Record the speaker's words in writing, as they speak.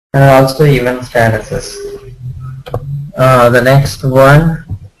and also event statuses. The next one,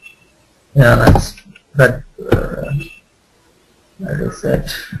 yeah, that's that. That is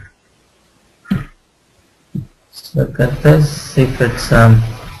it. Let's look at this, see if it's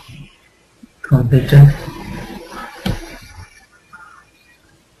completed.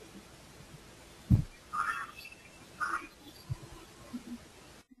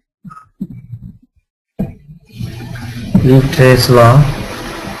 Leave trace law,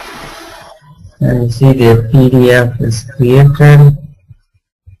 and you see the PDF is created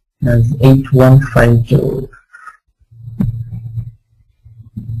as 8152.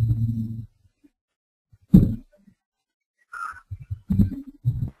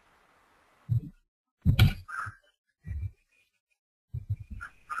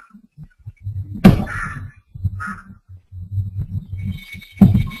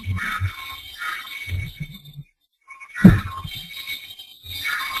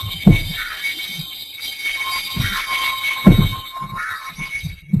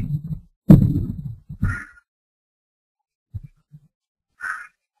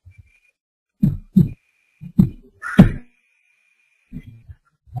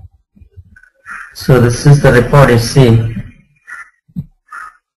 So this is the report you see.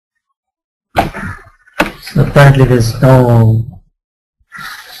 So apparently there is no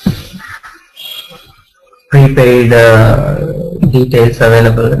prepaid details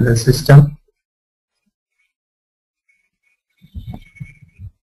available in the system.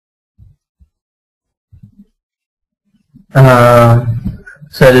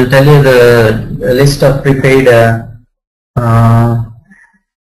 So it will tell you the list of prepaid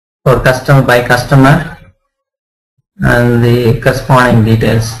for customer by customer and the corresponding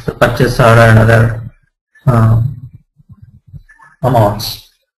details, the purchase order and other amounts.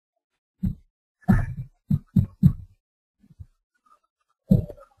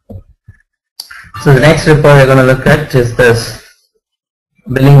 So the next report we're going to look at is this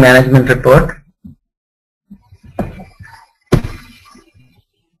billing management report.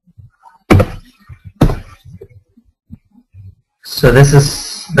 So this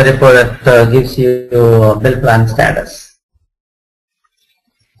is the report that gives you bill plan status.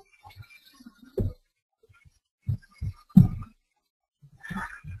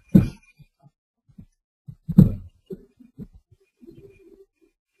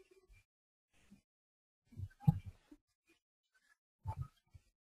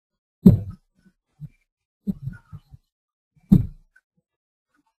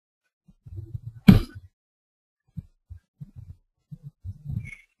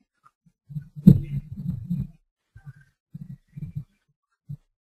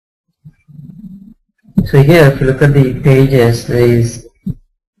 So here, if you look at the pages, these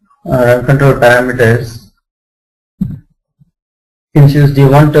control parameters, you can choose, do you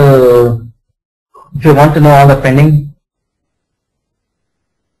want to, if you want to know all the pending,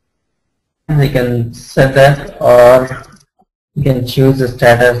 you can set that, or you can choose the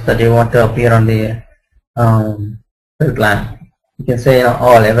status that you want to appear on the bill plan. You can say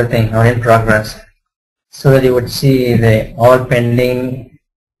all, everything, or in progress, so that you would see the all pending.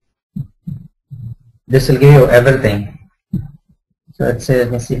 This will give you everything. So let's say,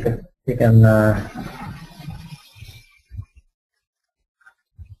 let me see if you can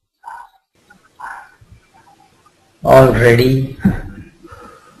all ready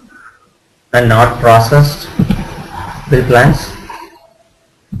and not processed bill plans.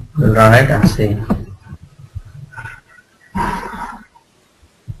 We'll run it and see.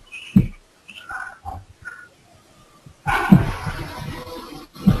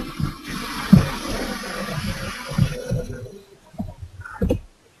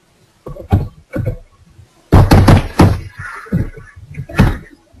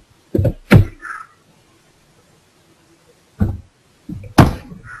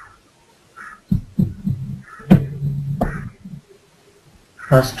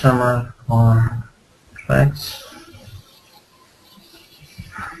 Customer contracts.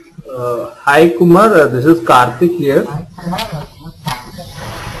 Hi Kumar, this is Karthik here.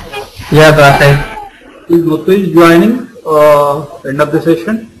 Yeah, Karthik. Is Muthu joining end of the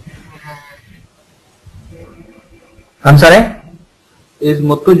session? I'm sorry? Is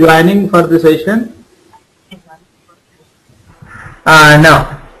Muthu joining for the session?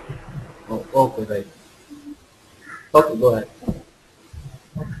 No. Oh, okay, right. Okay, go ahead.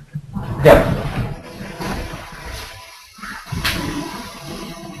 Yeah.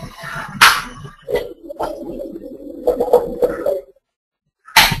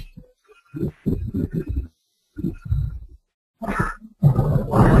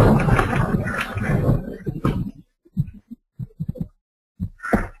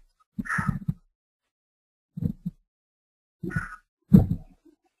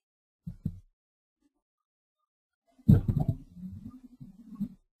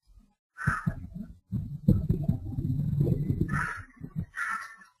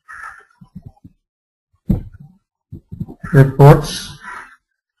 reports.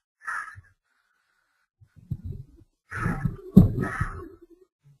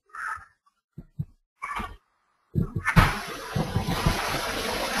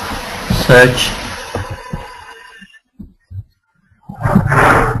 Search.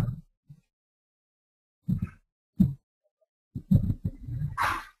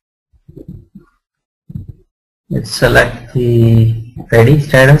 Let's select the ready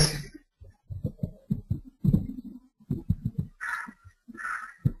status.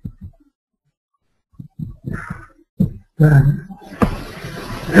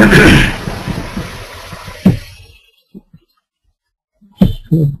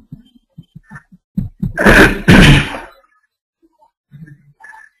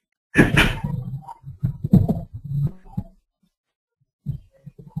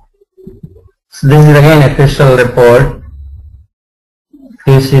 So this is again a official report.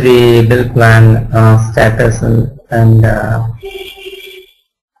 You see the bill plan status and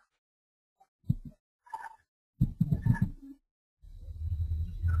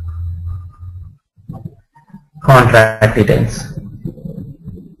contract details.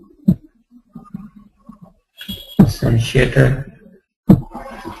 Initiator.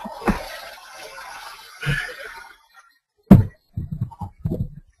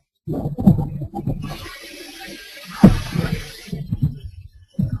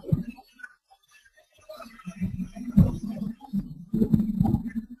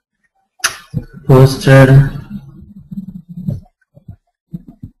 Posted.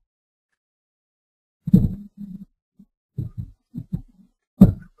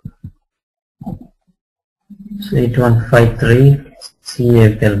 So 8153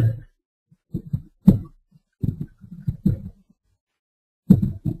 CA bill.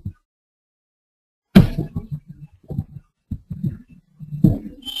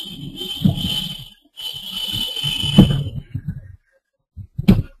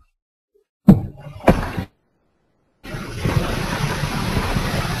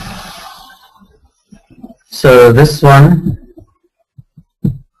 So this one,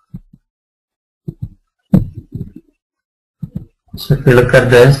 so if you look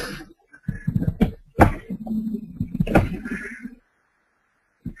at this,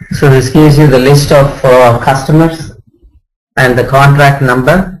 so this gives you the list of customers and the contract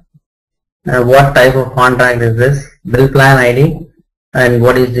number, what type of contract is this, bill plan ID, and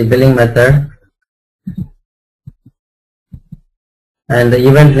what is the billing method, and the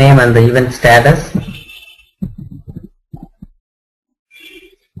event name and the event status,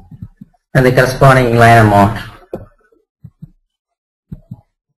 and the corresponding line amount.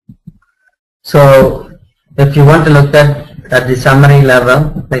 So if you want to look at the summary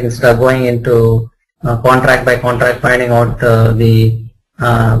level, like instead of going into contract by contract, finding out the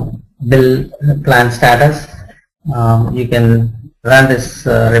bill plan status, you can run this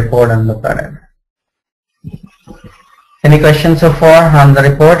report and look at it. Any questions so far on the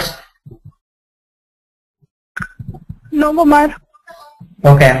reports? No, Kumar.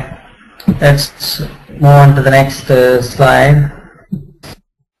 Okay. Let's move on to the next slide.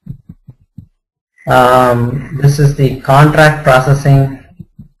 This is the contract processing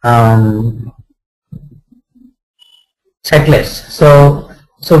checklist.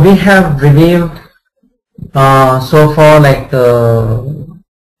 So we have reviewed so far, like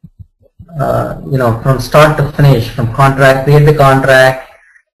from start to finish, from contract, create the contract,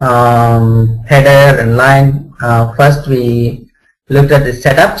 header and line. First we looked at the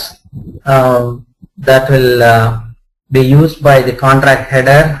setups that will be used by the contract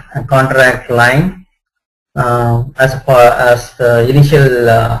header and contract line as the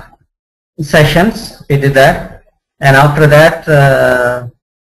initial sessions. We did that, and after that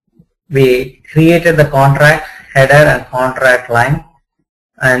we created the contract header and contract line,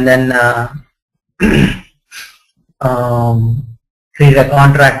 and then create a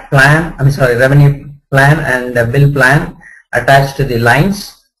contract plan, revenue plan and a bill plan attached to the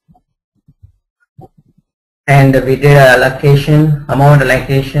lines. And we did an amount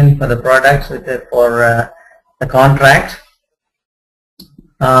allocation for the products for the contract.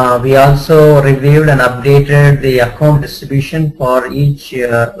 We also reviewed and updated the account distribution for each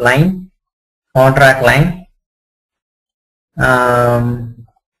line, contract line.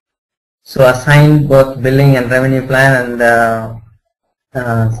 So assigned both billing and revenue plan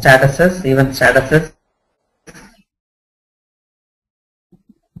and statuses, event statuses.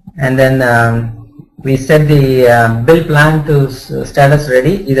 And then we set the bill plan to status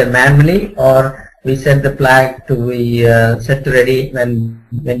ready, either manually, or we set the flag to be set to ready when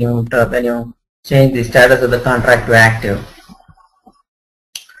you change the status of the contract to active.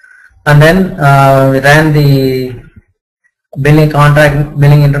 And then we ran the billing contract,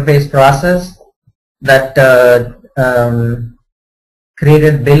 billing interface process that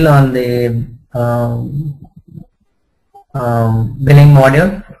created bill on the billing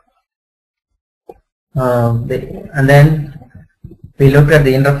module. And then we looked at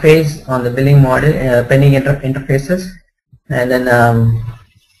the interface on the billing module, pending interfaces, and then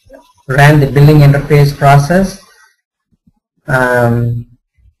ran the billing interface process.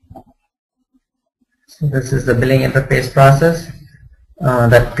 So this is the billing interface process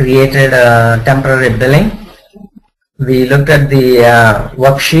that created temporary billing. We looked at the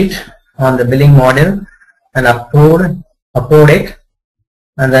worksheet on the billing module and upload it,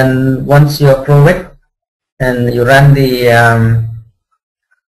 and then once you approve it and you run the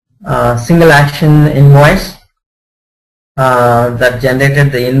single action invoice that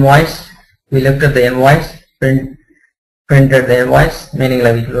generated the invoice. We looked at the invoice, printed the invoice, meaning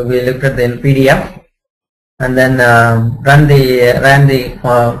like we looked at the PDF, and then ran the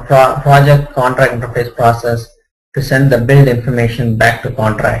project contract interface process to send the billed information back to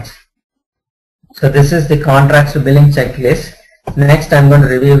contracts. So this is the contracts to billing checklist. Next, I'm going to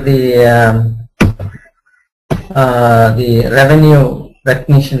review the revenue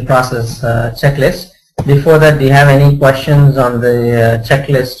recognition process checklist. Before that, do you have any questions on the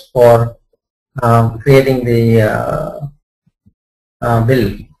checklist for creating the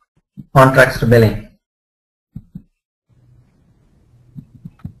bill, contracts to billing?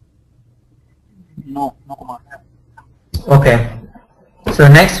 No, no, Kumar. Okay. So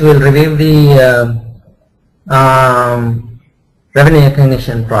next we'll review the revenue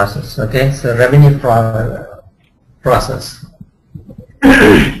recognition process. Okay, so revenue process.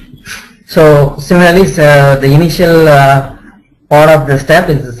 So similarly, the initial part of the step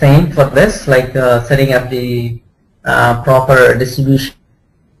is the same for this, like setting up the proper distribution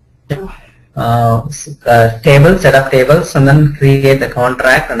table, set up tables, and then create the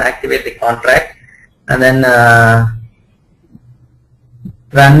contract and activate the contract, and then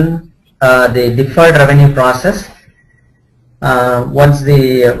run the deferred revenue process. Once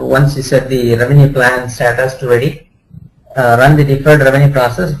you set the revenue plan status to ready, run the deferred revenue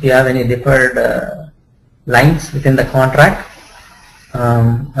process if you have any deferred lines within the contract,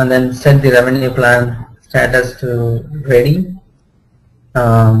 and then set the revenue plan status to ready,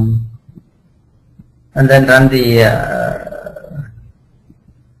 and then run the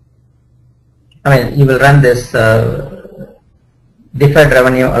you will run this deferred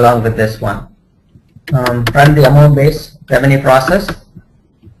revenue along with this one. Run the amount based revenue process,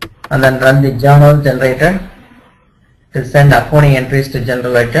 and then run the journal generator to send accounting entries to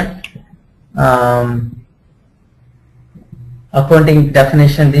general ledger. Accounting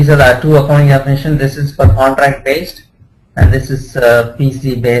definition, these are the two accounting definitions. This is for contract based, and this is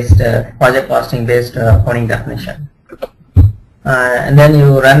PC based, project costing based accounting definition. And then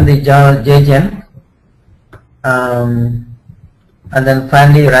you run the journal JGen, and then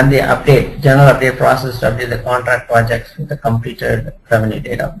finally run the general update process to update the contract projects with the completed revenue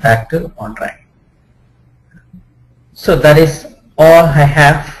data back to the contract. So that is all I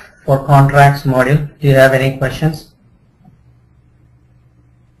have for contracts module. Do you have any questions?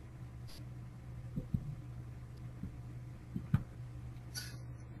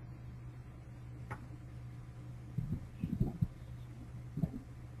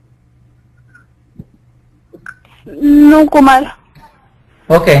 No, Kumar.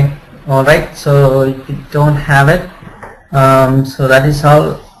 Okay, all right. So if you don't have it, so that is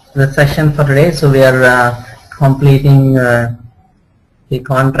all the session for today. So we are completing the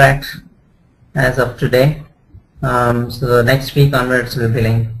contract as of today. So the next week onwards we'll be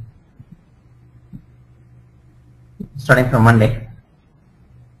billing, starting from Monday.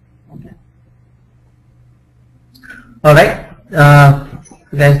 Okay. All right.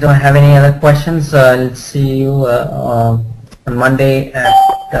 If you guys don't have any other questions, I'll see you on Monday at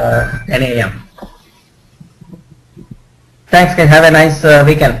 10 a.m. Thanks, guys. Have a nice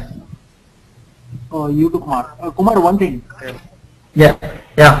weekend. You too, Kumar. Kumar, one thing. Yeah.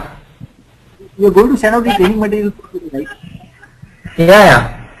 You're going to send out the training materials, right?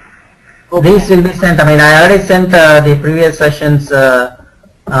 Yeah. Okay. These will be sent. I already sent the previous sessions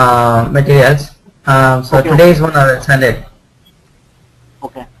materials. So okay. Today's one I will send it.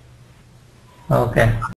 Okay. Okay.